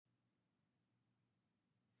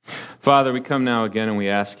Father, we come now again and we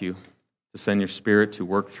ask you to send your Spirit to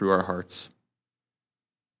work through our hearts.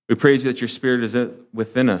 We praise you that your Spirit is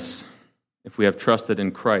within us if we have trusted in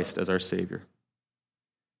Christ as our Savior.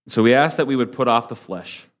 So we ask that we would put off the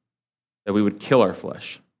flesh, that we would kill our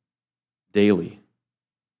flesh daily.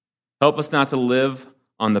 Help us not to live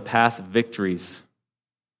on the past victories,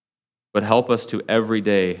 but help us to every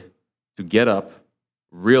day to get up,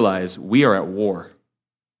 realize we are at war.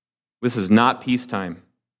 This is not peacetime.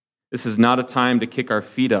 This is not a time to kick our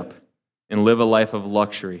feet up and live a life of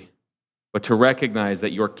luxury, but to recognize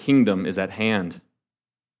that your kingdom is at hand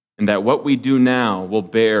and that what we do now will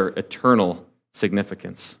bear eternal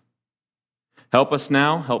significance. Help us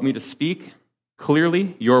now. Help me to speak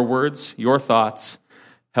clearly your words, your thoughts.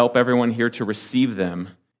 Help everyone here to receive them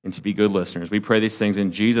and to be good listeners. We pray these things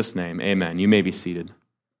in Jesus' name. Amen. You may be seated.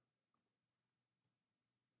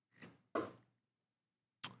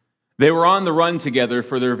 They were on the run together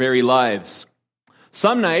for their very lives.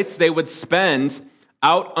 Some nights they would spend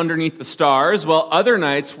out underneath the stars, while other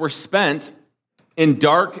nights were spent in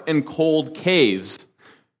dark and cold caves.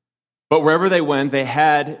 But wherever they went, they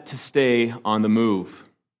had to stay on the move.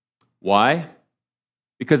 Why?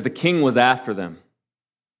 Because the king was after them.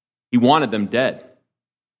 He wanted them dead.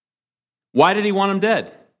 Why did he want them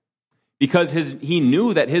dead? Because he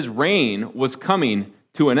knew that his reign was coming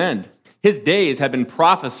to an end. His days had been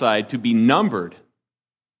prophesied to be numbered,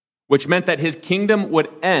 which meant that his kingdom would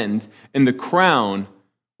end and the crown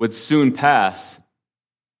would soon pass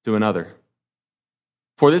to another.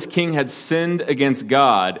 For this king had sinned against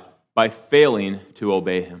God by failing to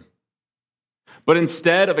obey him. But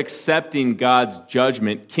instead of accepting God's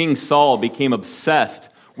judgment, King Saul became obsessed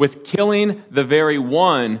with killing the very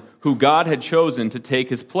one who God had chosen to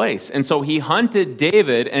take his place. And so he hunted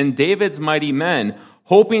David and David's mighty men,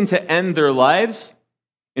 hoping to end their lives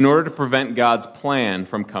in order to prevent God's plan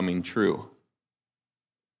from coming true.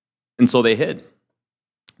 And so they hid.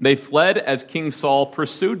 They fled as King Saul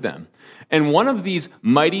pursued them. And one of these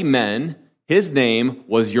mighty men, his name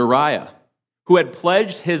was Uriah, who had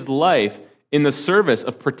pledged his life in the service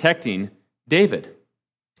of protecting David.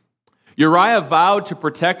 Uriah vowed to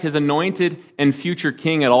protect his anointed and future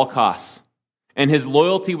king at all costs, and his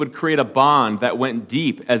loyalty would create a bond that went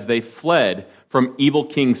deep as they fled from evil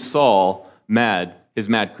King Saul, his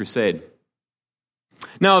mad crusade.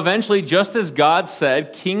 Now, eventually, just as God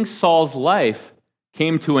said, King Saul's life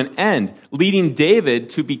came to an end, leading David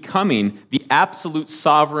to becoming the absolute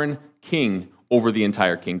sovereign king over the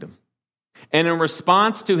entire kingdom. And in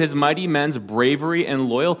response to his mighty men's bravery and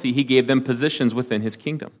loyalty, he gave them positions within his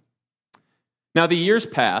kingdom. Now, the years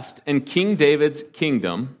passed, and King David's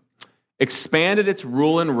kingdom expanded its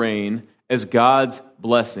rule and reign as God's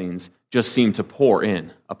blessings just seemed to pour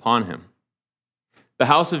in upon him. The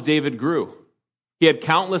house of David grew. He had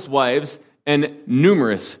countless wives and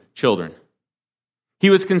numerous children. He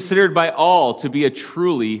was considered by all to be a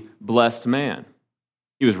truly blessed man.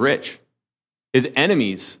 He was rich. His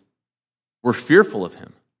enemies were fearful of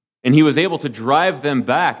him, and he was able to drive them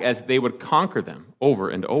back as they would conquer them over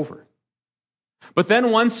and over. But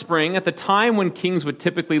then one spring, at the time when kings would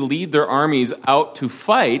typically lead their armies out to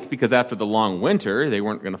fight, because after the long winter, they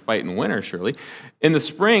weren't going to fight in winter, surely. In the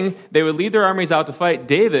spring, they would lead their armies out to fight.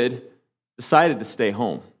 David decided to stay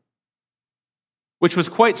home, which was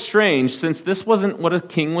quite strange since this wasn't what a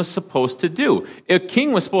king was supposed to do. A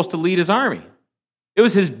king was supposed to lead his army. It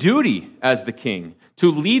was his duty as the king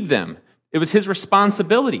to lead them. It was his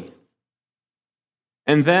responsibility.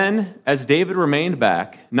 And then, as David remained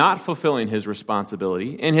back, not fulfilling his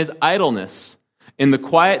responsibility, in his idleness, in the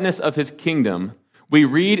quietness of his kingdom, we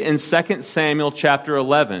read in 2 Samuel chapter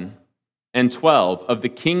 11 and 12 of the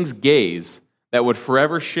king's gaze that would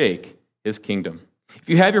forever shake his kingdom. If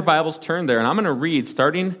you have your Bibles, turn there, and I'm going to read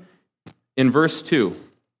starting in verse 2.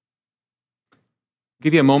 I'll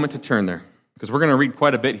give you a moment to turn there, because we're going to read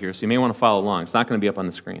quite a bit here, so you may want to follow along. It's not going to be up on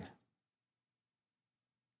the screen.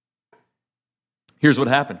 Here's what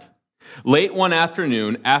happened. Late one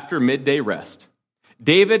afternoon, after midday rest,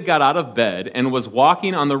 David got out of bed and was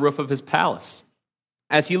walking on the roof of his palace.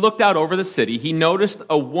 As he looked out over the city, he noticed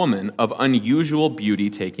a woman of unusual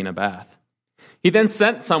beauty taking a bath. He then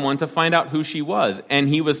sent someone to find out who she was, and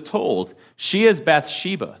he was told, "She is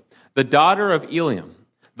Bathsheba, the daughter of Eliam,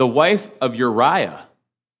 the wife of Uriah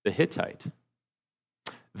the Hittite."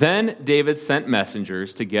 Then David sent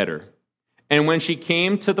messengers to get her, and when she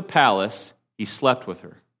came to the palace, he slept with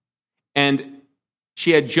her. And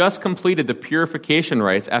she had just completed the purification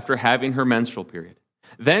rites after having her menstrual period.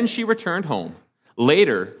 Then she returned home.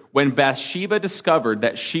 Later, when Bathsheba discovered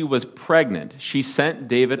that she was pregnant, she sent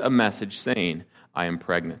David a message saying, "I am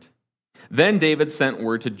pregnant." Then David sent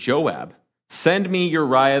word to Joab, "Send me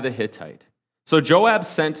Uriah the Hittite." So Joab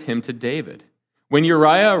sent him to David. When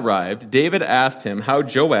Uriah arrived, David asked him how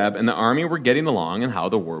Joab and the army were getting along and how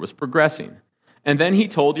the war was progressing. And then he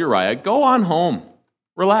told Uriah, "Go on home,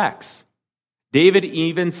 relax." David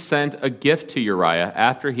even sent a gift to Uriah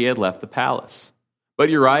after he had left the palace. But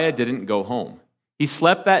Uriah didn't go home. He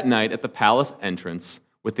slept that night at the palace entrance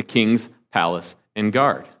with the king's palace and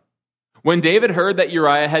guard. When David heard that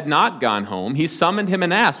Uriah had not gone home, he summoned him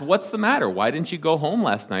and asked, "What's the matter? Why didn't you go home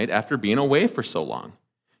last night after being away for so long?"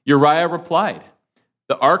 Uriah replied,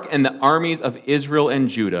 "The ark and the armies of Israel and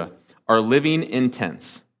Judah are living in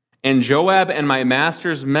tents, and Joab and my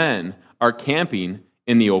master's men are camping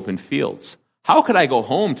in the open fields. How could I go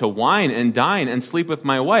home to wine and dine and sleep with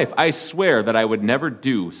my wife? I swear that I would never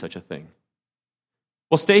do such a thing."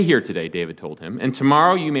 "Well, stay here today," David told him, "and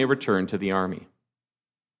tomorrow you may return to the army."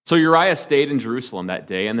 So Uriah stayed in Jerusalem that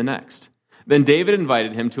day and the next. Then David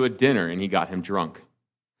invited him to a dinner, and he got him drunk.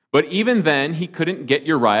 But even then, he couldn't get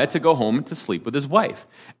Uriah to go home to sleep with his wife.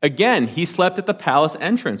 Again, he slept at the palace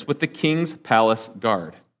entrance with the king's palace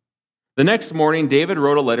guard. The next morning, David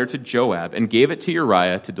wrote a letter to Joab and gave it to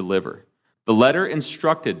Uriah to deliver. The letter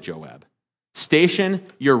instructed Joab, "Station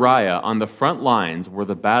Uriah on the front lines where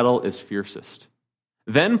the battle is fiercest.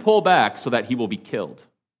 Then pull back so that he will be killed."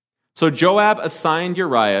 So Joab assigned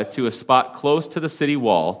Uriah to a spot close to the city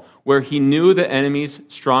wall where he knew the enemy's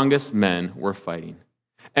strongest men were fighting.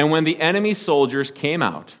 And when the enemy soldiers came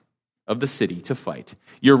out of the city to fight,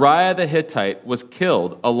 Uriah the Hittite was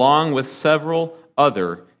killed along with several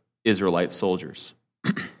other Israelite soldiers.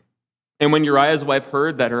 And when Uriah's wife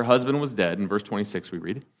heard that her husband was dead, in verse 26 we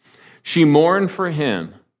read, she mourned for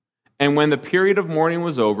him. And when the period of mourning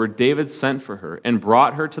was over, David sent for her and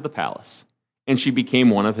brought her to the palace, and she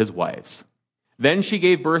became one of his wives. Then she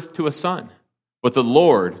gave birth to a son, but the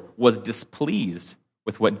Lord was displeased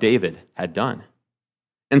with what David had done.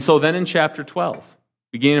 And so then in chapter 12,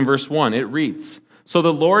 beginning in verse 1, it reads, "So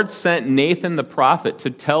the Lord sent Nathan the prophet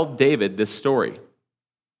to tell David this story."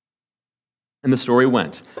 And the story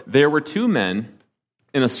went, "There were two men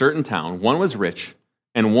in a certain town. One was rich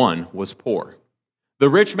and one was poor. The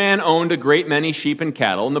rich man owned a great many sheep and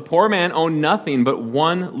cattle, and the poor man owned nothing but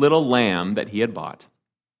one little lamb that he had bought.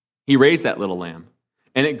 He raised that little lamb,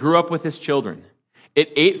 and it grew up with his children.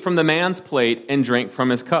 It ate from the man's plate and drank from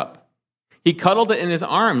his cup. He cuddled it in his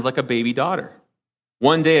arms like a baby daughter.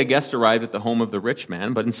 One day a guest arrived at the home of the rich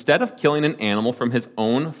man, but instead of killing an animal from his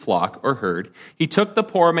own flock or herd, he took the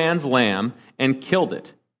poor man's lamb and killed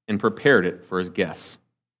it and prepared it for his guests.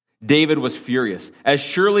 David was furious. As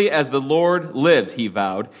surely as the Lord lives, he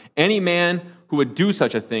vowed, any man who would do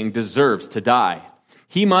such a thing deserves to die.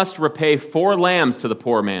 He must repay 4 lambs to the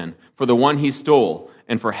poor man for the one he stole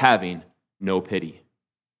and for having no pity."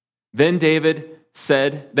 Then Nathan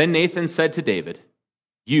said to David,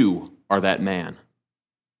 "You are that man."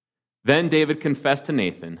 Then David confessed to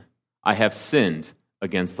Nathan, "I have sinned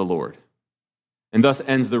against the Lord." And thus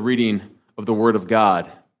ends the reading of the word of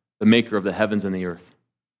God, the maker of the heavens and the earth.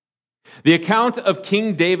 The account of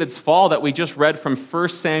King David's fall that we just read from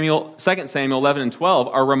 2 Samuel 11 and 12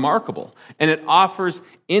 are remarkable, and it offers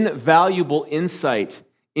invaluable insight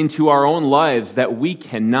into our own lives that we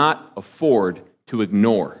cannot afford to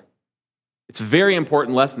ignore. It's a very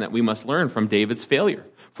important lesson that we must learn from David's failure.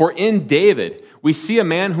 For in David, we see a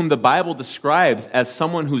man whom the Bible describes as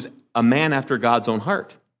someone who's a man after God's own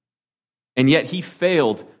heart. And yet he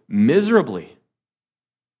failed miserably.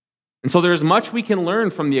 And so there's much we can learn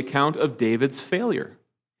from the account of David's failure.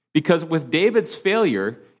 Because with David's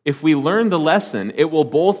failure, if we learn the lesson, it will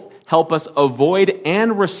both help us avoid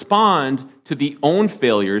and respond to the own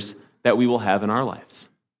failures that we will have in our lives.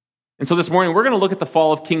 And so this morning, we're going to look at the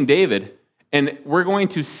fall of King David, and we're going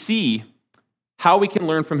to see how we can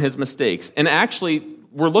learn from his mistakes. And actually,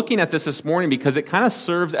 we're looking at this morning because it kind of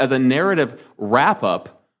serves as a narrative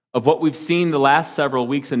wrap-up of what we've seen the last several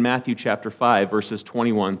weeks in Matthew chapter 5, verses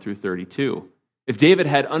 21 through 32. If David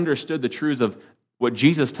had understood the truths of what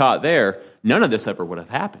Jesus taught there, none of this ever would have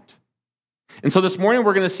happened. And so this morning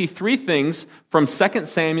we're going to see 3 things from 2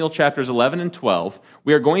 Samuel chapters 11 and 12.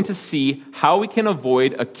 We are going to see how we can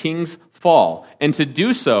avoid a king's fall. And to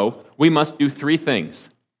do so, we must do 3 things.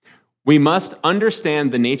 We must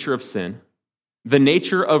understand the nature of sin, the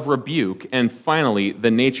nature of rebuke, and finally,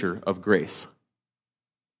 the nature of grace.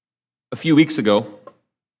 A few weeks ago,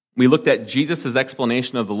 we looked at Jesus'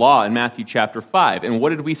 explanation of the law in Matthew chapter 5. And what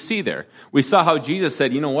did we see there? We saw how Jesus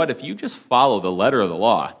said, you know what, if you just follow the letter of the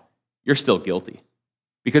law, you're still guilty.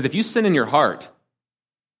 Because if you sin in your heart,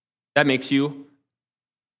 that makes you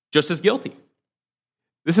just as guilty.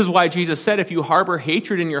 This is why Jesus said, if you harbor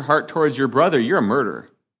hatred in your heart towards your brother, you're a murderer.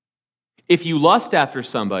 If you lust after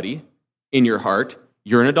somebody in your heart,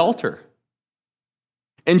 you're an adulterer.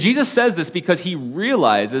 And Jesus says this because he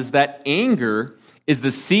realizes that anger is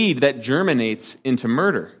the seed that germinates into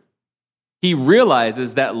murder. He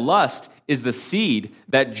realizes that lust is the seed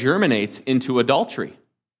that germinates into adultery.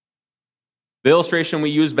 The illustration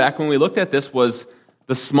we used back when we looked at this was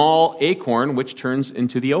the small acorn which turns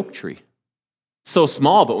into the oak tree. So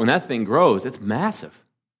small, but when that thing grows, it's massive.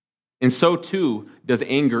 And so too does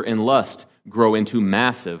anger and lust grow into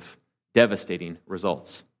massive, devastating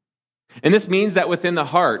results. And this means that within the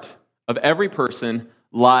heart of every person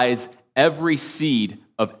lies every seed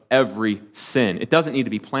of every sin. It doesn't need to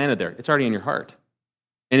be planted there. It's already in your heart.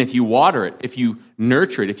 And if you water it, if you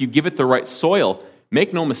nurture it, if you give it the right soil,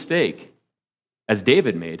 make no mistake, as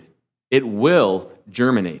David made, it will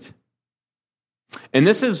germinate. And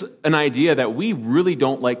this is an idea that we really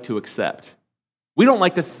don't like to accept. We don't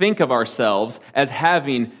like to think of ourselves as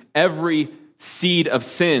having every seed of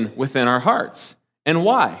sin within our hearts. And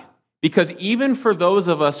why? Because even for those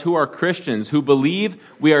of us who are Christians, who believe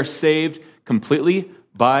we are saved completely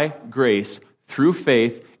by grace through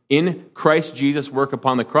faith in Christ Jesus' work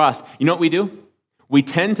upon the cross, you know what we do? We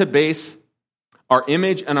tend to base our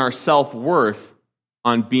image and our self-worth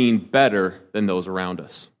on being better than those around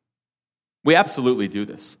us. We absolutely do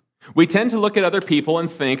this. We tend to look at other people and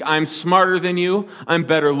think, I'm smarter than you, I'm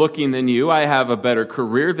better looking than you, I have a better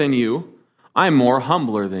career than you, I'm more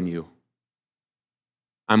humbler than you,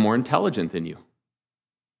 I'm more intelligent than you.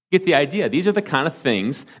 Get the idea. These are the kind of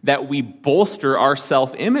things that we bolster our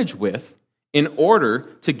self-image with in order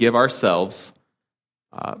to give ourselves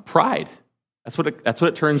pride. That's what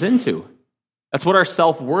it turns into. That's what our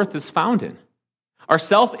self-worth is found in. Our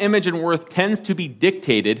self-image and worth tends to be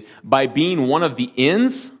dictated by being one of the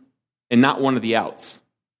ins and not one of the outs.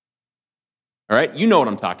 All right? You know what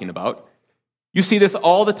I'm talking about. You see this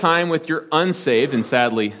all the time with your unsaved and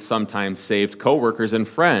sadly sometimes saved coworkers and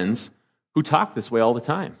friends who talk this way all the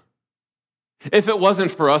time. If it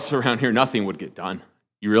wasn't for us around here, nothing would get done.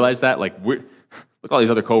 You realize that? Like, look at all these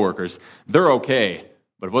other coworkers. They're okay,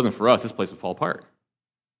 but if it wasn't for us, this place would fall apart.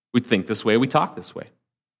 We'd think this way, we talk this way.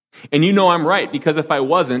 And you know I'm right, because if I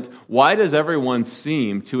wasn't, why does everyone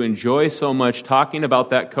seem to enjoy so much talking about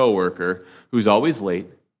that coworker who's always late,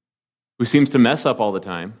 who seems to mess up all the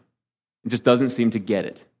time, and just doesn't seem to get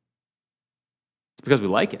it? It's because we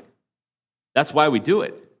like it. That's why we do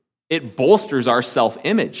it. It bolsters our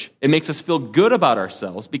self-image. It makes us feel good about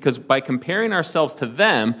ourselves, because by comparing ourselves to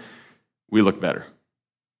them, we look better.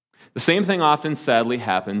 The same thing often, sadly,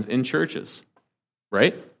 happens in churches,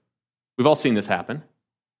 right? We've all seen this happen.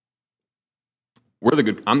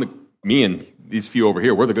 Me and these few over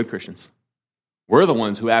here, we're the good Christians. We're the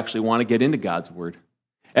ones who actually want to get into God's word.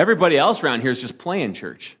 Everybody else around here is just playing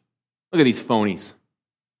church. Look at these phonies.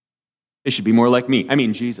 They should be more like me. I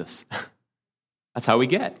mean, Jesus. That's how we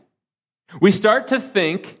get. We start to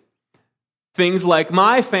think things like,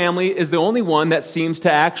 my family is the only one that seems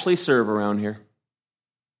to actually serve around here.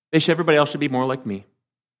 Everybody else should be more like me.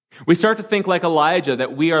 We start to think like Elijah,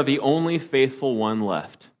 that we are the only faithful one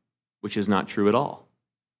left, which is not true at all.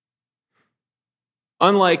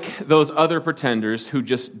 Unlike those other pretenders who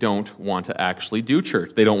just don't want to actually do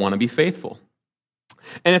church. They don't want to be faithful.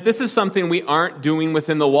 And if this is something we aren't doing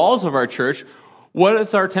within the walls of our church, what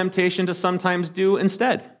is our temptation to sometimes do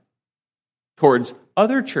instead? Towards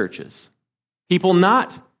other churches, people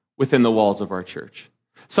not within the walls of our church.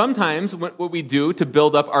 Sometimes what we do to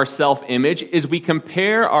build up our self-image is we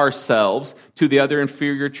compare ourselves to the other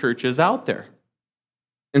inferior churches out there.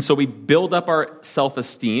 And so we build up our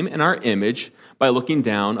self-esteem and our image by looking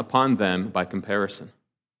down upon them by comparison.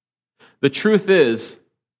 The truth is,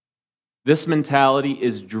 this mentality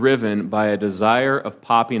is driven by a desire of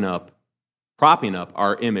propping up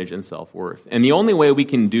our image and self-worth. And the only way we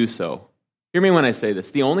can do so, hear me when I say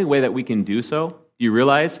this, the only way that we can do so, do you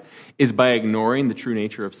realize, is by ignoring the true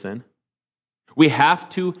nature of sin. We have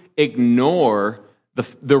to ignore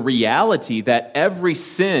the reality that every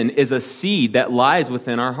sin is a seed that lies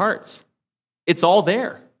within our hearts. It's all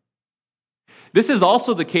there. This is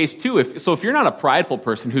also the case too. If you're not a prideful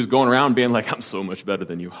person who's going around being like, I'm so much better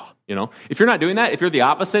than you, if you're not doing that, if you're the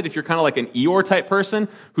opposite, if you're kind of like an Eeyore type person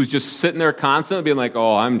who's just sitting there constantly being like,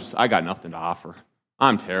 oh, I got nothing to offer.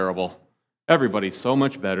 I'm terrible. Everybody's so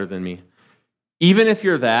much better than me. Even if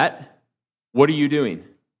you're that, what are you doing?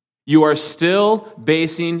 You are still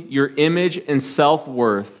basing your image and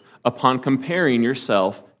self-worth upon comparing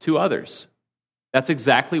yourself to others. That's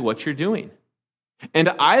exactly what you're doing. And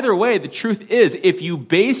either way, the truth is, if you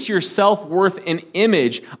base your self-worth and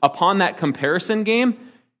image upon that comparison game,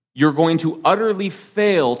 you're going to utterly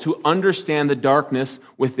fail to understand the darkness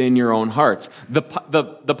within your own hearts. The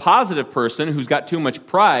positive person who's got too much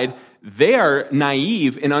pride, they are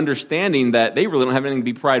naive in understanding that they really don't have anything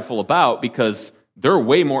to be prideful about because their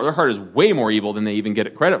heart is way more evil than they even get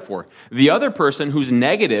it credit for. The other person who's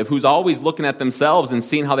negative, who's always looking at themselves and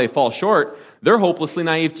seeing how they fall short, they're hopelessly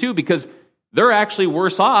naive too because they're actually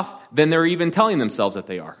worse off than they're even telling themselves that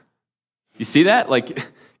they are. You see that?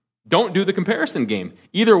 Don't do the comparison game.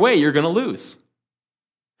 Either way, you're going to lose.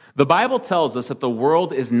 The Bible tells us that the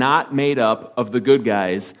world is not made up of the good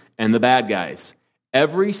guys and the bad guys.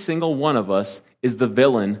 Every single one of us is the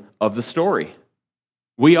villain of the story.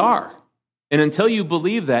 We are. And until you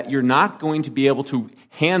believe that, you're not going to be able to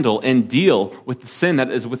handle and deal with the sin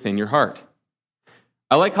that is within your heart.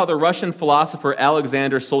 I like how the Russian philosopher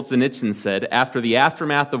Alexander Solzhenitsyn said after the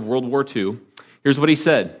aftermath of World War II. Here's what he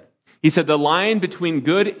said. He said, "The line between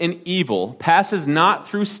good and evil passes not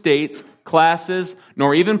through states, classes,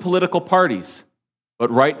 nor even political parties, but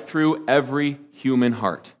right through every human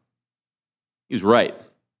heart." He was right.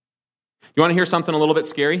 You want to hear something a little bit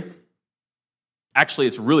scary? Actually,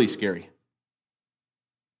 it's really scary.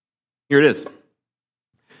 Here it is.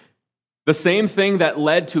 The same thing that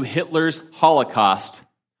led to Hitler's Holocaust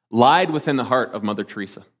lied within the heart of Mother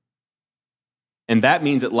Teresa. And that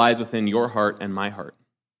means it lies within your heart and my heart.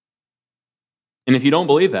 And if you don't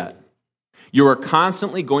believe that, you are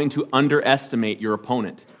constantly going to underestimate your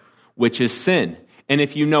opponent, which is sin. And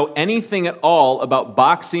if you know anything at all about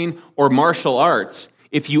boxing or martial arts,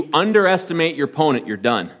 if you underestimate your opponent, you're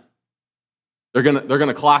done. They're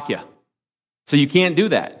gonna clock you. So you can't do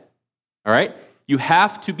that. All right? You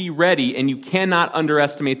have to be ready, and you cannot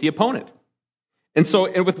underestimate the opponent. And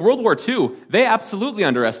with World War II, they absolutely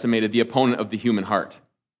underestimated the opponent of the human heart,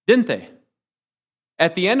 didn't they?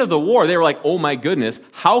 At the end of the war, they were like, oh my goodness,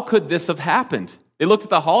 how could this have happened? They looked at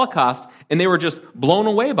the Holocaust, and they were just blown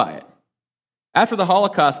away by it. After the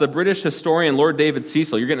Holocaust, the British historian Lord David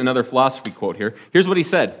Cecil, you're getting another philosophy quote here, here's what he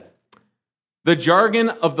said. "The jargon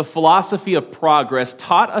of the philosophy of progress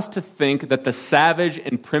taught us to think that the savage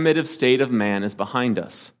and primitive state of man is behind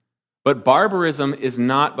us. But barbarism is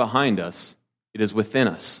not behind us. It is within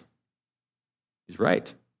us." He's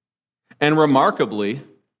right. And remarkably,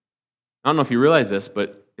 I don't know if you realize this,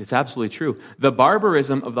 but it's absolutely true. The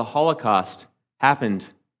barbarism of the Holocaust happened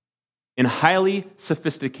in highly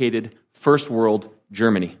sophisticated first world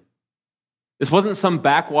Germany. This wasn't some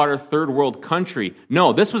backwater third world country.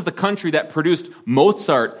 No, this was the country that produced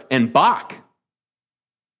Mozart and Bach.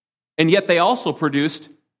 And yet they also produced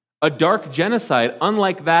a dark genocide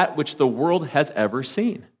unlike that which the world has ever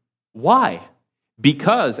seen. Why?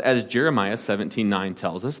 Because, as Jeremiah 17:9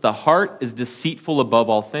 tells us, the heart is deceitful above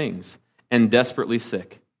all things and desperately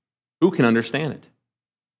sick. Who can understand it?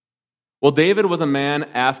 Well, David was a man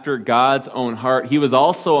after God's own heart. He was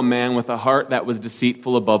also a man with a heart that was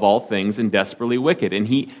deceitful above all things and desperately wicked. And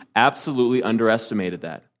he absolutely underestimated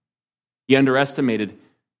that. He underestimated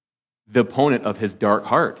the opponent of his dark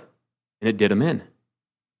heart, and it did him in.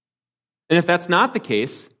 And if that's not the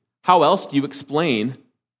case, how else do you explain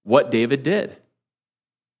what David did?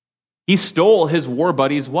 He stole his war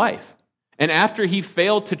buddy's wife. And after he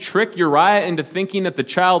failed to trick Uriah into thinking that the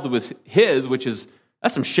child was his,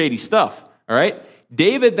 that's some shady stuff, all right?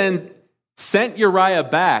 David then sent Uriah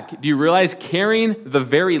back, do you realize, carrying the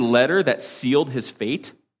very letter that sealed his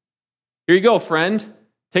fate? Here you go, friend.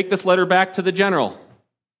 Take this letter back to the general.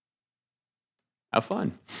 Have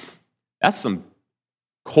fun. That's some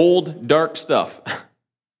cold, dark stuff.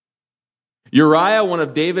 Uriah, one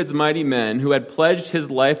of David's mighty men, who had pledged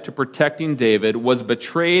his life to protecting David, was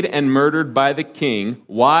betrayed and murdered by the king.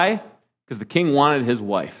 Why? Because the king wanted his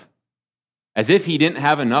wife. As if he didn't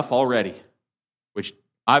have enough already, which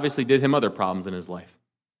obviously did him other problems in his life.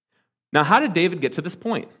 Now, how did David get to this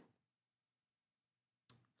point?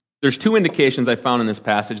 There's two indications I found in this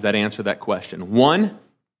passage that answer that question. One,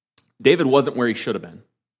 David wasn't where he should have been.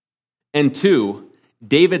 And two,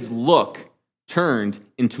 David's look turned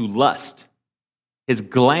into lust. His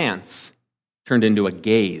glance turned into a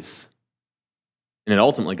gaze. And it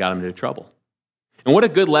ultimately got him into trouble. And what a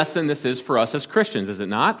good lesson this is for us as Christians, is it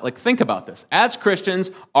not? Think about this. As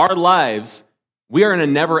Christians, our lives, we are in a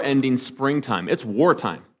never-ending springtime. It's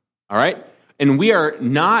wartime, all right? And we are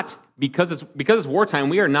not, because it's wartime,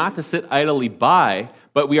 we are not to sit idly by,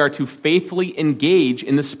 but we are to faithfully engage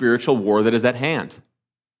in the spiritual war that is at hand.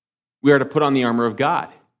 We are to put on the armor of God,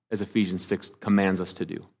 as Ephesians 6 commands us to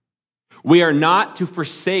do. We are not to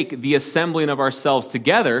forsake the assembling of ourselves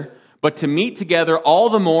together, but to meet together all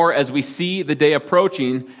the more as we see the day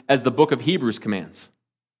approaching, as the book of Hebrews commands.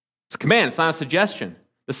 It's a command, it's not a suggestion.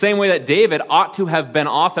 The same way that David ought to have been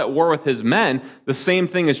off at war with his men, the same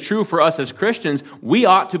thing is true for us as Christians. We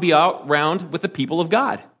ought to be out around with the people of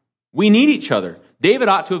God. We need each other. David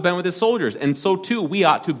ought to have been with his soldiers, and so too we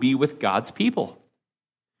ought to be with God's people.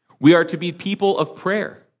 We are to be people of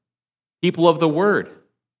prayer, people of the word.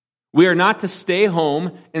 We are not to stay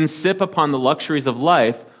home and sip upon the luxuries of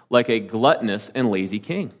life like a gluttonous and lazy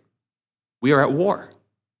king. We are at war.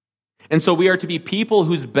 And so we are to be people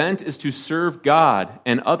whose bent is to serve God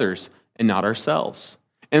and others and not ourselves.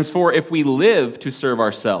 And for if we live to serve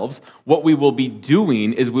ourselves, what we will be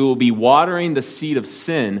doing is we will be watering the seed of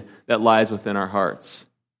sin that lies within our hearts,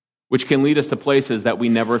 which can lead us to places that we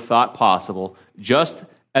never thought possible, just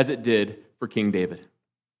as it did for King David.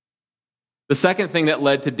 The second thing that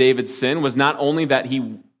led to David's sin was not only that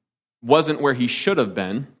he wasn't where he should have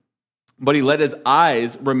been, but he let his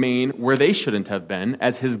eyes remain where they shouldn't have been,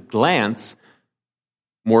 as his glance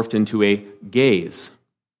morphed into a gaze.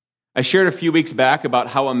 I shared a few weeks back about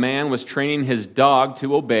how a man was training his dog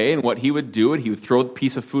to obey, and what he would do, he would throw a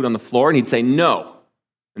piece of food on the floor, and he'd say, "No."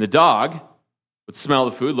 And the dog would smell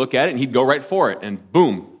the food, look at it, and he'd go right for it, and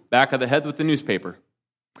boom, back of the head with the newspaper.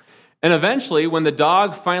 And eventually, when the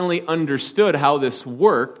dog finally understood how this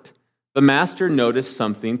worked, the master noticed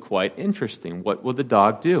something quite interesting. What would the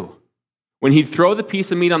dog do? When he'd throw the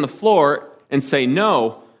piece of meat on the floor and say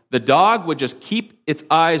no, the dog would just keep its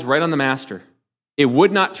eyes right on the master. It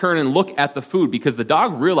would not turn and look at the food because the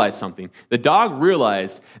dog realized something. The dog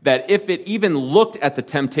realized that if it even looked at the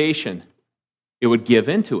temptation, it would give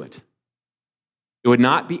into it. It would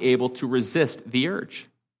not be able to resist the urge.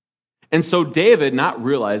 And so David, not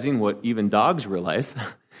realizing what even dogs realize,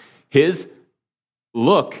 his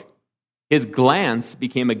look, his glance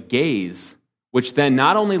became a gaze, which then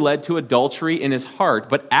not only led to adultery in his heart,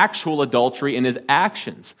 but actual adultery in his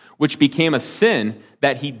actions, which became a sin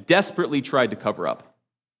that he desperately tried to cover up.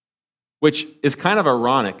 Which is kind of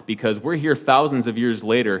ironic because we're here thousands of years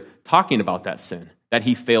later talking about that sin that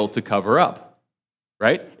he failed to cover up,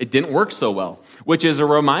 right? It didn't work so well, which is a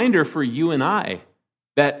reminder for you and I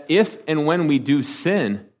that if and when we do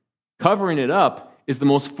sin, covering it up is the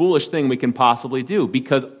most foolish thing we can possibly do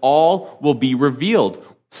because all will be revealed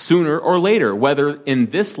sooner or later, whether in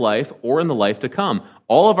this life or in the life to come.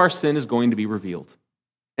 All of our sin is going to be revealed.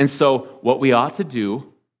 And so what we ought to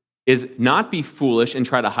do is not be foolish and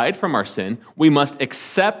try to hide from our sin. We must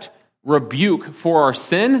accept rebuke for our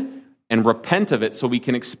sin and repent of it so we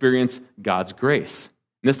can experience God's grace.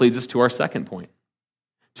 And this leads us to our second point.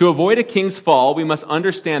 To avoid a king's fall, we must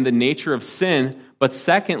understand the nature of sin, but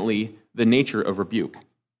secondly, the nature of rebuke.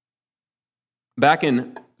 Back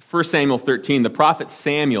in 1 Samuel 13, the prophet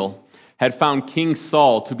Samuel had found King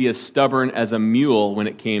Saul to be as stubborn as a mule when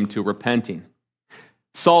it came to repenting.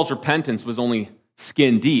 Saul's repentance was only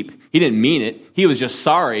skin deep. He didn't mean it. He was just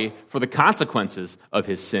sorry for the consequences of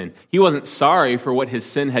his sin. He wasn't sorry for what his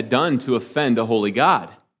sin had done to offend a holy God.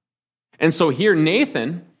 And so here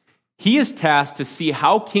Nathan, he is tasked to see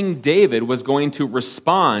how King David was going to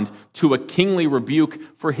respond to a kingly rebuke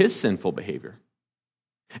for his sinful behavior.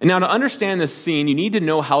 And now to understand this scene, you need to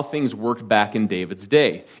know how things worked back in David's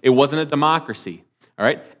day. It wasn't a democracy, all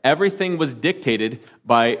right? Everything was dictated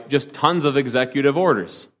by just tons of executive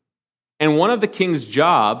orders. And one of the king's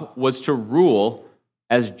job was to rule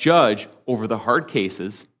as judge over the hard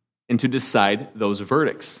cases and to decide those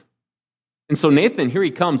verdicts. And so Nathan, here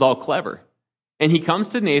he comes all clever. And he comes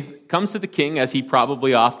to the king, as he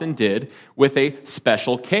probably often did, with a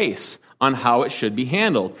special case on how it should be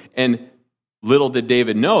handled. And little did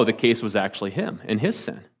David know the case was actually him and his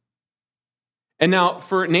sin. And now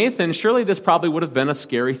for Nathan, surely this probably would have been a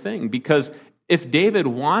scary thing, because if David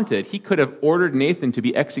wanted, he could have ordered Nathan to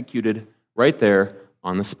be executed right there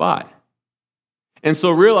on the spot. And so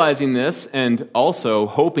realizing this, and also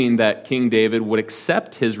hoping that King David would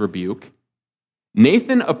accept his rebuke,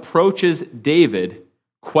 Nathan approaches David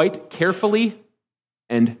quite carefully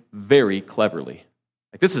and very cleverly.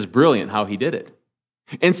 Like, this is brilliant how he did it.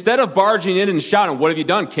 Instead of barging in and shouting, "What have you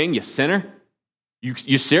done, king, you sinner?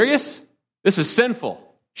 You serious? This is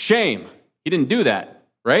sinful. Shame." He didn't do that,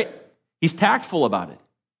 right? He's tactful about it.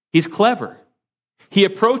 He's clever. He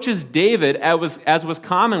approaches David as was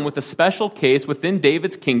common with a special case within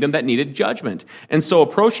David's kingdom that needed judgment. And so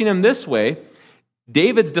approaching him this way,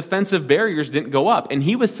 David's defensive barriers didn't go up, and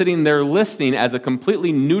he was sitting there listening as a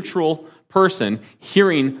completely neutral person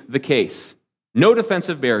hearing the case. No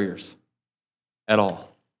defensive barriers at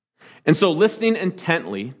all. And so listening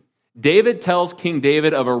intently, David tells King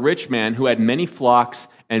David of a rich man who had many flocks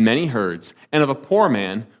and many herds, and of a poor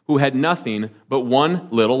man who had nothing but one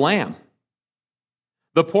little lamb.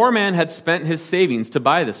 The poor man had spent his savings to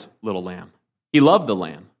buy this little lamb. He loved the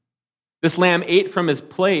lamb. This lamb ate from his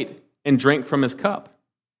plate and drank from his cup.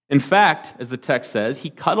 In fact, as the text says, he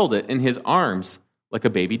cuddled it in his arms like a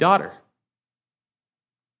baby daughter.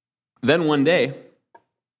 Then one day,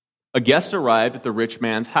 a guest arrived at the rich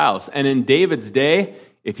man's house. And in David's day,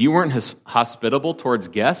 if you weren't hospitable towards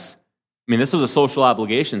guests, this was a social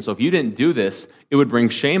obligation. So if you didn't do this, it would bring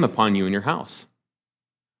shame upon you in your house.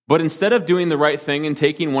 But instead of doing the right thing and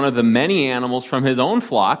taking one of the many animals from his own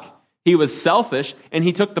flock, he was selfish, and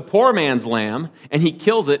he took the poor man's lamb and he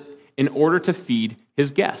kills it in order to feed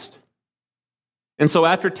his guest. And so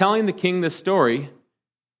after telling the king this story,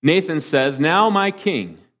 Nathan says, "Now, my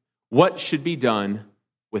king, what should be done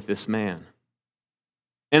with this man?"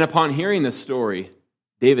 And upon hearing this story,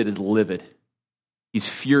 David is livid. He's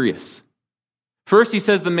furious. First, he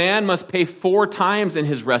says the man must pay 4 times in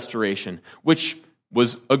his restoration, which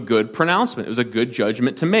was a good pronouncement. It was a good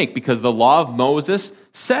judgment to make because the law of Moses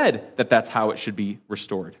said that that's how it should be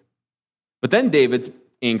restored. But then David's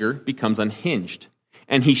anger becomes unhinged,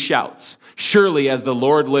 and he shouts, "Surely as the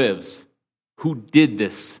Lord lives, who did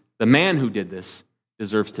this, the man who did this,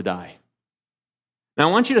 deserves to die." Now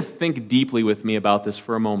I want you to think deeply with me about this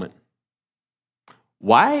for a moment.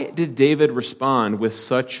 Why did David respond with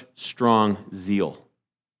such strong zeal?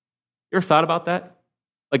 You ever thought about that?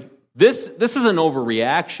 This is an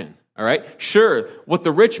overreaction, all right? Sure, what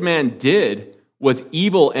the rich man did was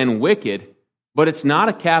evil and wicked, but it's not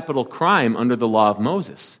a capital crime under the law of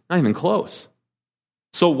Moses. Not even close.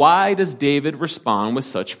 So why does David respond with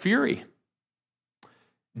such fury?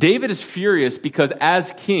 David is furious because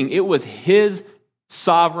as king, it was his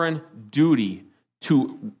sovereign duty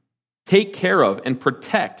to take care of and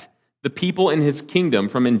protect the people in his kingdom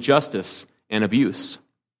from injustice and abuse.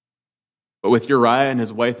 But with Uriah and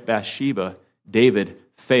his wife Bathsheba, David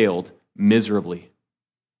failed miserably.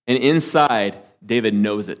 And inside, David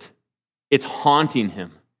knows it. It's haunting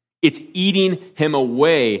him. It's eating him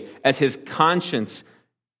away as his conscience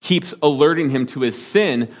keeps alerting him to his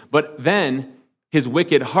sin, but then his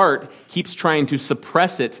wicked heart keeps trying to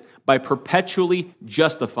suppress it by perpetually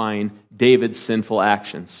justifying David's sinful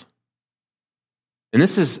actions. And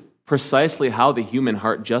this is precisely how the human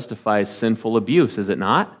heart justifies sinful abuse, is it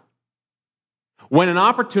not? When an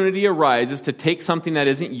opportunity arises to take something that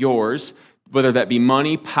isn't yours, whether that be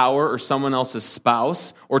money, power, or someone else's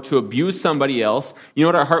spouse, or to abuse somebody else, you know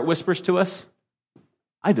what our heart whispers to us?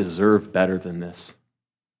 I deserve better than this.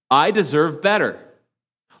 I deserve better.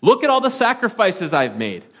 Look at all the sacrifices I've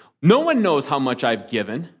made. No one knows how much I've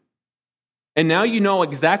given. And now you know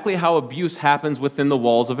exactly how abuse happens within the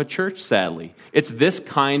walls of a church, sadly. It's this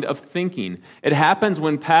kind of thinking. It happens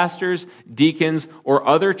when pastors, deacons, or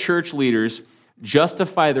other church leaders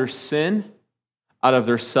justify their sin out of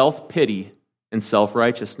their self-pity and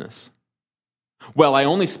self-righteousness. Well, I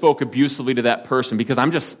only spoke abusively to that person because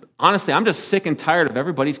I'm just sick and tired of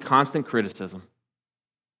everybody's constant criticism.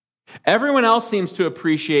 Everyone else seems to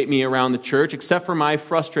appreciate me around the church except for my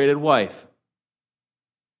frustrated wife.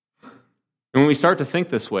 And when we start to think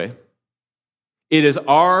this way, it is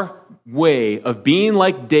our way of being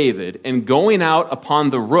like David and going out upon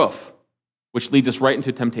the roof, which leads us right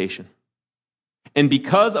into temptation. And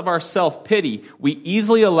because of our self-pity, we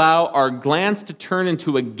easily allow our glance to turn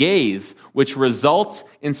into a gaze, which results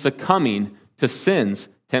in succumbing to sin's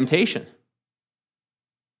temptation.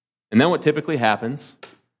 And then what typically happens,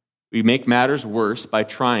 we make matters worse by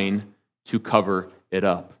trying to cover it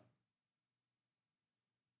up.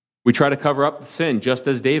 We try to cover up the sin just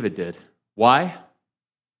as David did. Why?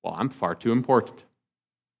 Well, I'm far too important.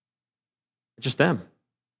 I just am.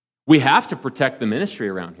 We have to protect the ministry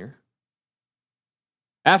around here.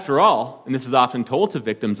 After all, and this is often told to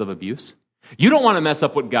victims of abuse, you don't want to mess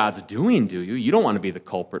up what God's doing, do you? You don't want to be the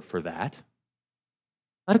culprit for that.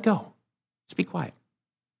 Let it go. Just be quiet.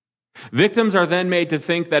 Victims are then made to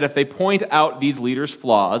think that if they point out these leaders'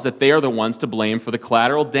 flaws, that they are the ones to blame for the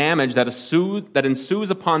collateral damage that ensues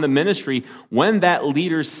upon the ministry when that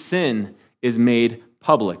leader's sin is made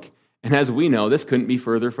public. And as we know, this couldn't be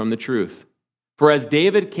further from the truth. For as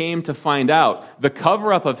David came to find out, the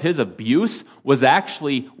cover-up of his abuse was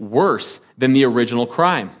actually worse than the original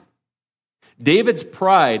crime. David's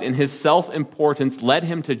pride and his self-importance led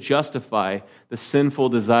him to justify the sinful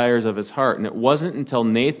desires of his heart. And it wasn't until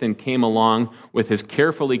Nathan came along with his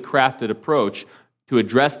carefully crafted approach to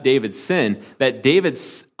address David's sin that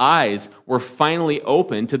David's eyes were finally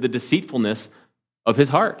open to the deceitfulness of his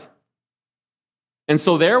heart. And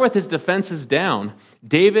so there, with his defenses down,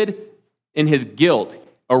 David, in his guilt,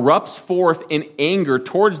 erupts forth in anger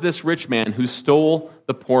towards this rich man who stole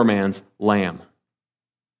the poor man's lamb.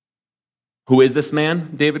 Who is this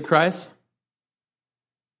man? David cries.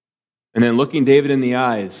 And then looking David in the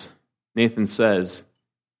eyes, Nathan says,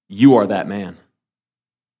 "You are that man."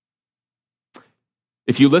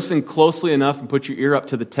 If you listen closely enough and put your ear up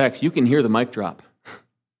to the text, you can hear the mic drop.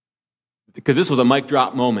 Because this was a mic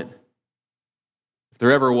drop moment, if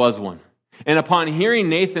there ever was one. And upon hearing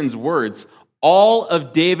Nathan's words, all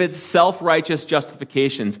of David's self-righteous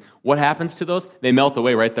justifications, what happens to those? They melt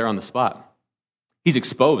away right there on the spot. He's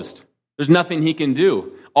exposed. There's nothing he can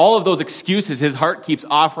do. All of those excuses his heart keeps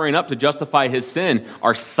offering up to justify his sin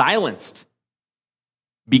are silenced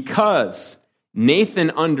because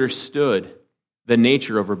Nathan understood the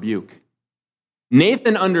nature of rebuke.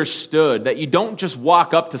 Nathan understood that you don't just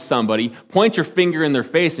walk up to somebody, point your finger in their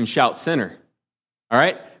face, and shout sinner. All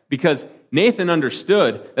right? Because Nathan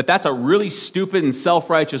understood that that's a really stupid and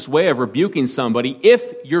self-righteous way of rebuking somebody if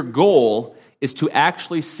your goal is to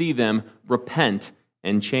actually see them repent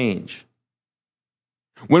and change.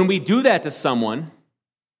 When we do that to someone,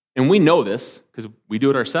 and we know this because we do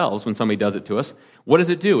it ourselves when somebody does it to us, what does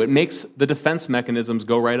it do? It makes the defense mechanisms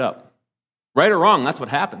go right up. Right or wrong, that's what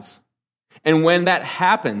happens. And when that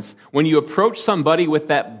happens, when you approach somebody with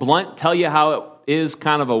that blunt, tell you how it is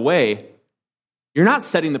kind of a way, you're not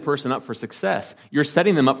setting the person up for success. You're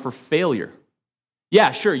setting them up for failure.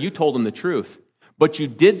 Yeah, sure, you told them the truth, but you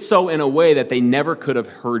did so in a way that they never could have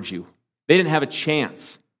heard you. They didn't have a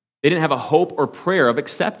chance. They didn't have a hope or prayer of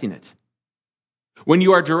accepting it. When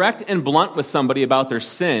you are direct and blunt with somebody about their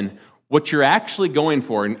sin, what you're actually going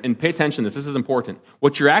for, and pay attention to this is important,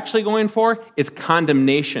 what you're actually going for is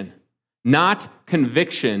condemnation, not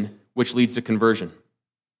conviction, which leads to conversion.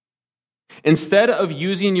 Instead of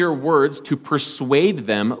using your words to persuade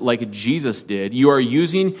them like Jesus did, you are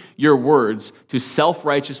using your words to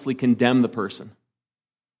self-righteously condemn the person,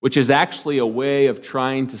 which is actually a way of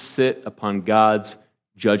trying to sit upon God's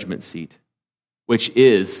judgment seat, which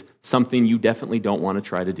is something you definitely don't want to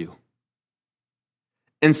try to do.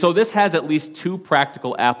 And so this has at least two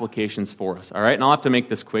practical applications for us, all right? And I'll have to make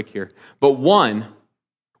this quick here. But one,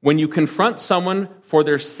 when you confront someone for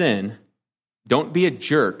their sin, don't be a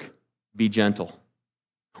jerk, be gentle.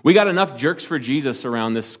 We got enough jerks for Jesus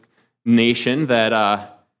around this nation that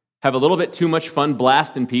have a little bit too much fun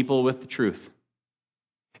blasting people with the truth.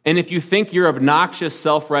 And if you think your obnoxious,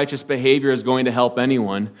 self-righteous behavior is going to help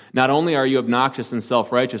anyone, not only are you obnoxious and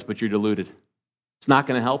self-righteous, but you're deluded. It's not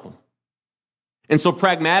going to help them. And so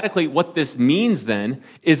pragmatically, what this means then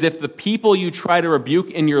is if the people you try to rebuke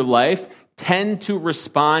in your life tend to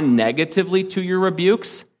respond negatively to your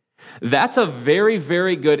rebukes, that's a very,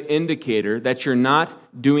 very good indicator that you're not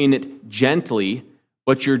doing it gently,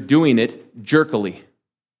 but you're doing it jerkily.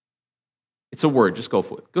 It's a word, just go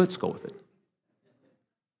for it. Let's go with it.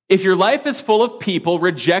 If your life is full of people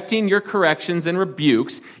rejecting your corrections and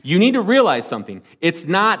rebukes, you need to realize something. It's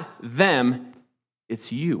not them,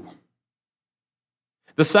 it's you.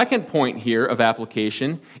 The second point here of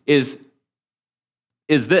application is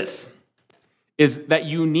that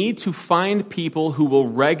you need to find people who will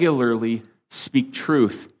regularly speak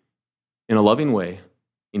truth in a loving way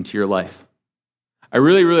into your life. I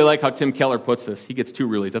really, really like how Tim Keller puts this. He gets two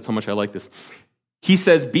reallys. That's how much I like this. He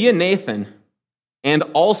says, be a Nathan and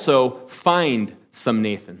also find some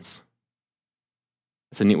Nathans.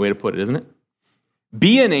 That's a neat way to put it, isn't it?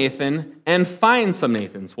 Be a Nathan and find some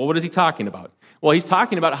Nathans. Well, what is he talking about? Well, he's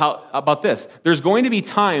talking about this. There's going to be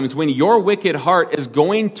times when your wicked heart is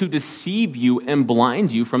going to deceive you and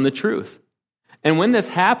blind you from the truth. And when this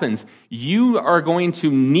happens, you are going to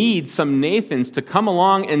need some Nathans to come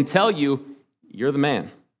along and tell you, you're the man.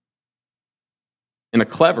 In a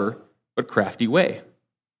clever but crafty way.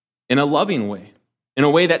 In a loving way. In a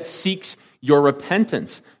way that seeks your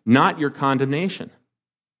repentance, not your condemnation.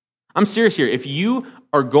 I'm serious here. If you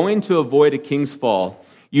are going to avoid a king's fall,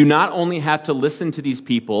 you not only have to listen to these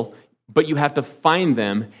people, but you have to find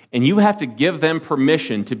them, and you have to give them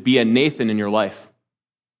permission to be a Nathan in your life.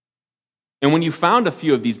 And when you found a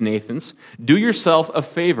few of these Nathans, do yourself a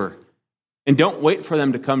favor, and don't wait for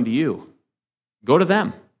them to come to you. Go to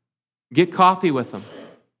them. Get coffee with them.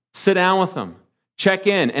 Sit down with them. Check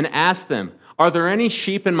in and ask them, are there any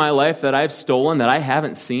sheep in my life that I've stolen that I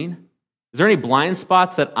haven't seen? Is there any blind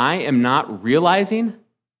spots that I am not realizing?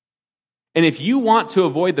 And if you want to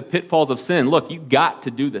avoid the pitfalls of sin, look, you've got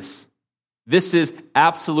to do this. This is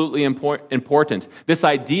absolutely important. This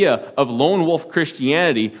idea of lone wolf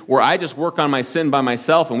Christianity, where I just work on my sin by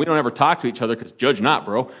myself and we don't ever talk to each other because judge not,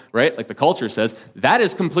 bro, right? Like the culture says, that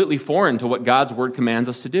is completely foreign to what God's word commands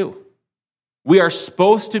us to do. We are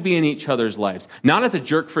supposed to be in each other's lives, not as a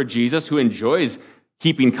jerk for Jesus who enjoys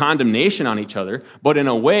heaping condemnation on each other, but in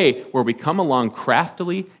a way where we come along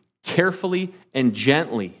craftily, carefully, and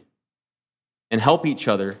gently and help each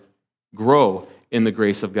other grow in the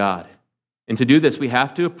grace of God. And to do this, we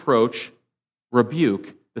have to approach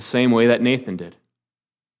rebuke the same way that Nathan did.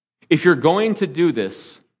 If you're going to do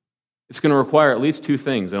this, it's going to require at least two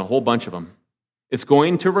things, and a whole bunch of them. It's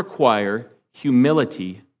going to require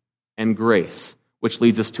humility and grace, which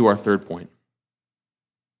leads us to our third point.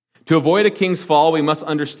 To avoid a king's fall, we must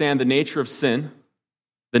understand the nature of sin,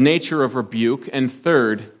 the nature of rebuke, and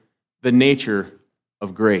third, the nature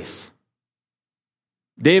of grace.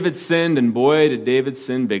 David sinned, and boy, did David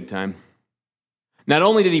sin big time. Not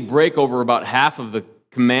only did he break over about half of the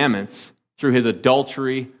commandments through his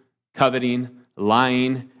adultery, coveting,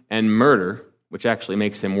 lying, and murder, which actually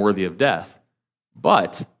makes him worthy of death,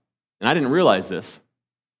 but, and I didn't realize this,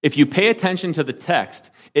 if you pay attention to the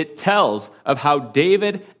text, it tells of how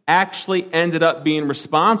David actually ended up being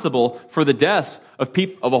responsible for the deaths of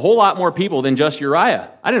a whole lot more people than just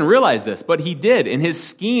Uriah. I didn't realize this, but he did. In his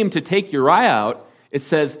scheme to take Uriah out, it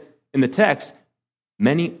says in the text,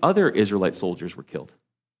 many other Israelite soldiers were killed.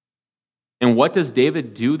 And what does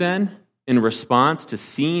David do then in response to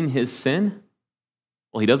seeing his sin?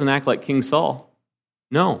 Well, he doesn't act like King Saul.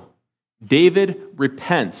 No. David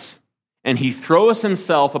repents, and he throws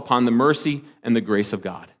himself upon the mercy and the grace of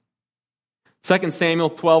God. 2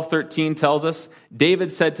 Samuel 12:13 tells us,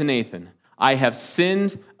 David said to Nathan, I have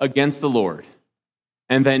sinned against the Lord.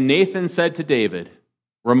 And then Nathan said to David,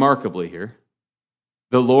 remarkably here,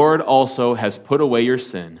 the Lord also has put away your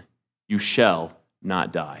sin. You shall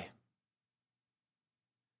not die.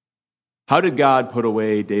 How did God put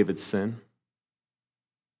away David's sin?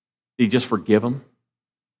 Did he just forgive him?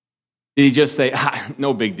 Did he just say,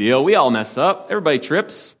 no big deal, we all mess up, everybody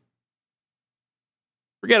trips?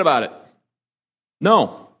 Forget about it.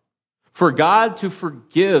 No. For God to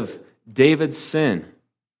forgive David's sin,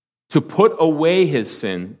 to put away his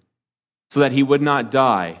sin so that he would not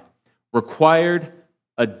die, required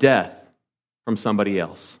a death from somebody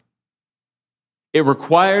else. It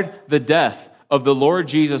required the death of the Lord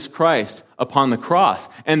Jesus Christ upon the cross.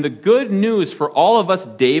 And the good news for all of us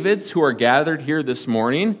Davids who are gathered here this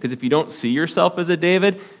morning, because if you don't see yourself as a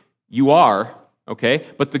David, you are, okay?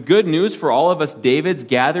 But the good news for all of us Davids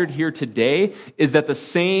gathered here today is that the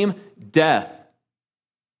same death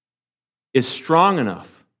is strong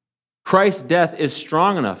enough. Christ's death is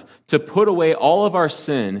strong enough to put away all of our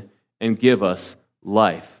sin and give us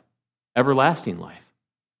life, everlasting life.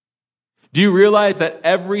 Do you realize that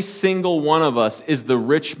every single one of us is the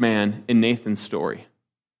rich man in Nathan's story?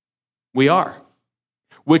 We are.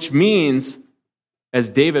 Which means, as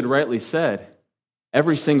David rightly said,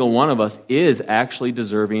 every single one of us is actually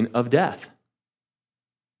deserving of death.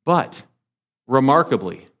 But,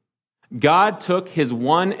 remarkably, God took his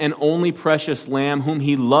one and only precious lamb whom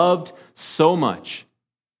he loved so much,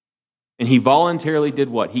 and he voluntarily did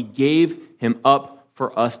what? He gave him up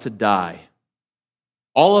for us to die.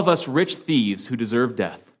 All of us rich thieves who deserve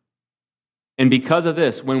death. And because of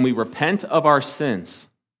this, when we repent of our sins,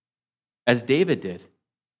 as David did,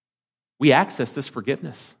 we access this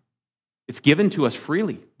forgiveness. It's given to us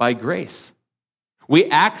freely by grace. We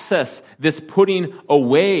access this putting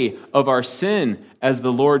away of our sin as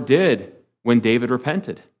the Lord did when David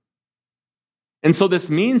repented. And so this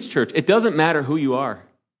means, church, it doesn't matter who you are.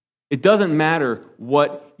 It doesn't matter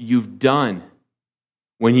what you've done.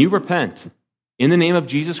 When you repent, in the name of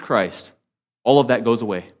Jesus Christ, all of that goes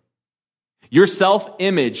away. Your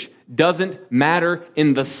self-image doesn't matter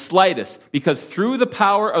in the slightest, because through the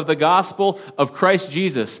power of the gospel of Christ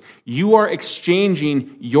Jesus, you are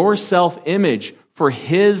exchanging your self-image for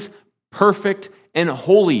his perfect and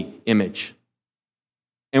holy image.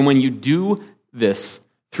 And when you do this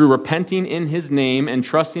through repenting in his name and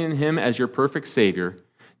trusting in him as your perfect Savior,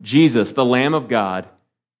 Jesus, the Lamb of God,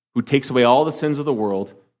 who takes away all the sins of the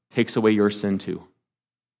world, takes away your sin too.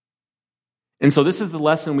 And so this is the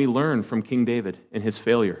lesson we learn from King David and his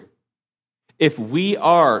failure. If we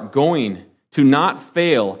are going to not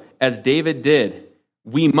fail as David did,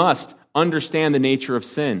 we must understand the nature of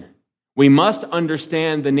sin. We must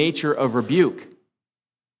understand the nature of rebuke.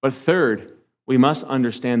 But third, we must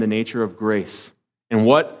understand the nature of grace and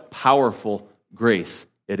what powerful grace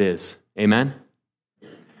it is. Amen?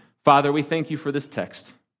 Father, we thank you for this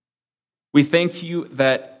text. We thank you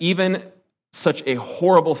that even such a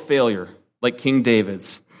horrible failure like King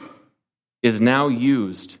David's is now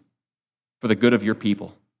used for the good of your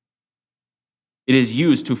people. It is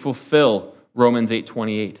used to fulfill Romans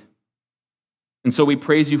 8:28. And so we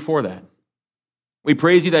praise you for that. We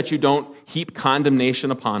praise you that you don't heap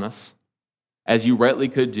condemnation upon us, as you rightly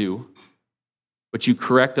could do, but you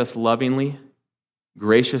correct us lovingly,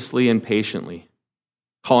 graciously, and patiently,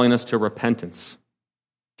 calling us to repentance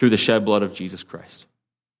through the shed blood of Jesus Christ.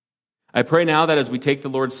 I pray now that as we take the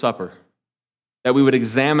Lord's Supper, that we would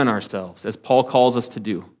examine ourselves, as Paul calls us to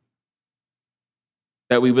do,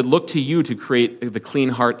 that we would look to you to create the clean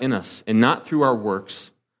heart in us, and not through our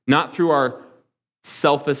works, not through our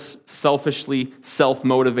selfishly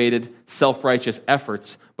self-motivated, self-righteous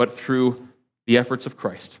efforts, but through the efforts of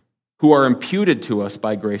Christ, who are imputed to us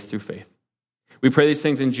by grace through faith. We pray these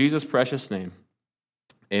things in Jesus' precious name.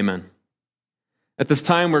 Amen. At this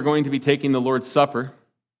time, we're going to be taking the Lord's Supper.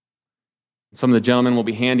 Some of the gentlemen will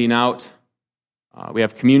be handing out. We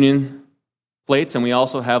have communion plates, and we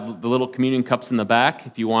also have the little communion cups in the back.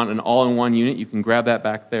 If you want an all-in-one unit, you can grab that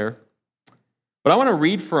back there. But I want to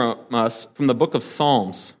read from us from the book of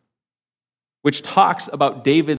Psalms, which talks about David's